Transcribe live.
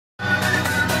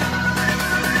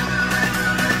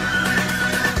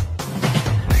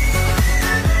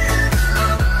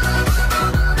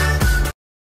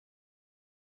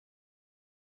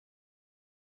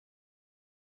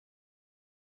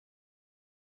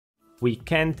we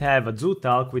can't have a zoo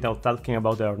talk without talking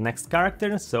about our next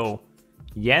character, so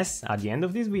yes, at the end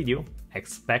of this video,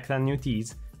 expect a new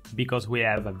tease, because we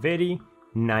have a very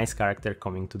nice character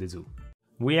coming to the zoo.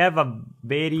 We have a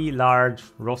very large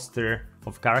roster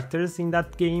of characters in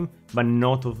that game, but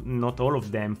not all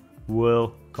of them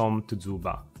will come to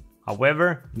Zooba.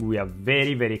 However, we are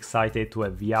very excited to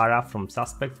have Yara from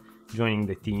Suspect joining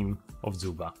the team of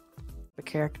Zooba. A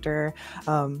character,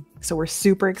 so we're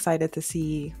super excited to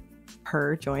see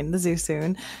her join the zoo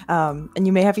soon, and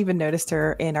you may have even noticed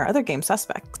her in our other game,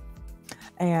 Suspect.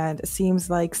 And it seems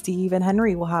like Steve and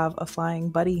Henry will have a flying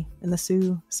buddy in the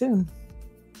zoo soon.